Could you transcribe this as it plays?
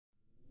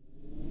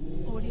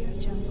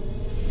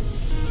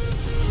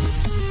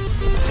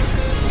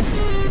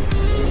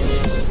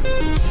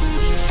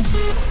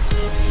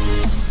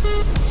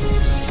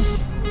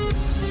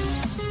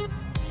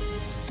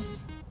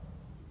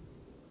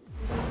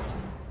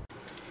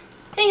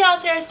Hey y'all,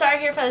 Sarah Star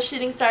here for the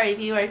Shooting Star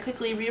Review, where I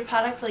quickly review a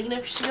product, let you know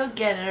if you should go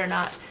get it or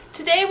not.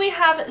 Today we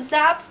have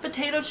Zapp's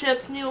Potato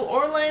Chips New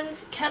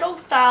Orleans Kettle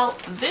Style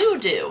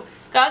Voodoo.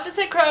 Got this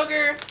at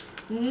Kroger.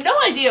 No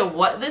idea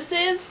what this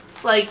is.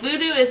 Like,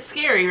 voodoo is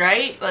scary,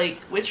 right? Like,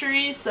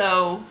 witchery,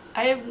 so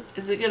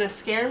is it gonna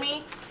scare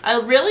me? I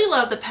really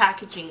love the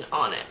packaging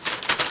on it.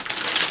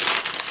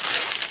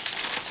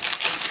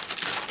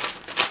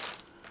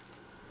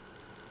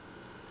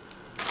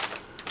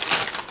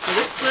 They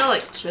just smell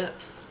like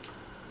chips.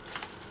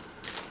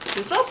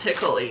 They smell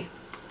pickly.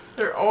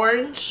 They're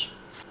orange.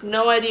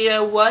 No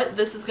idea what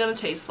this is gonna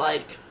taste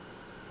like.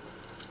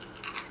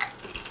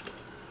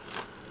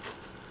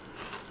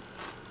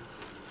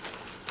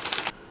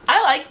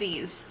 I like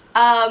these.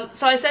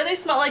 So I said they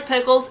smell like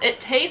pickles. It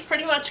tastes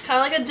pretty much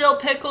kind of like a dill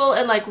pickle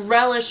and like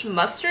relish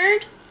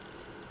mustard.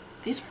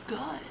 These are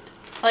good.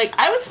 Like,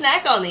 I would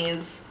snack on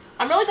these.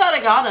 I'm really glad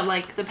I got them.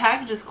 Like, the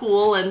package is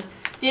cool and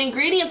the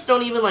ingredients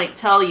don't even like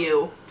tell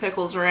you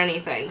pickles or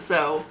anything.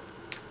 So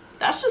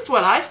that's just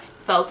what I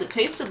felt it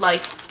tasted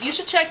like. You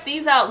should check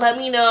these out. Let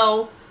me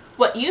know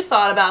what you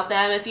thought about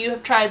them if you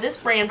have tried this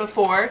brand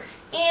before.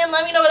 And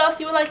let me know what else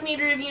you would like me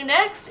to review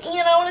next.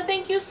 And I want to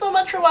thank you so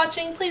much for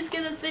watching. Please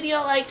give this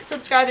video a like,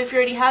 subscribe if you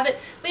already have it.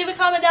 Leave a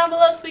comment down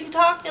below so we can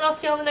talk. And I'll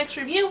see you on the next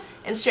review.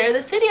 And share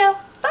this video.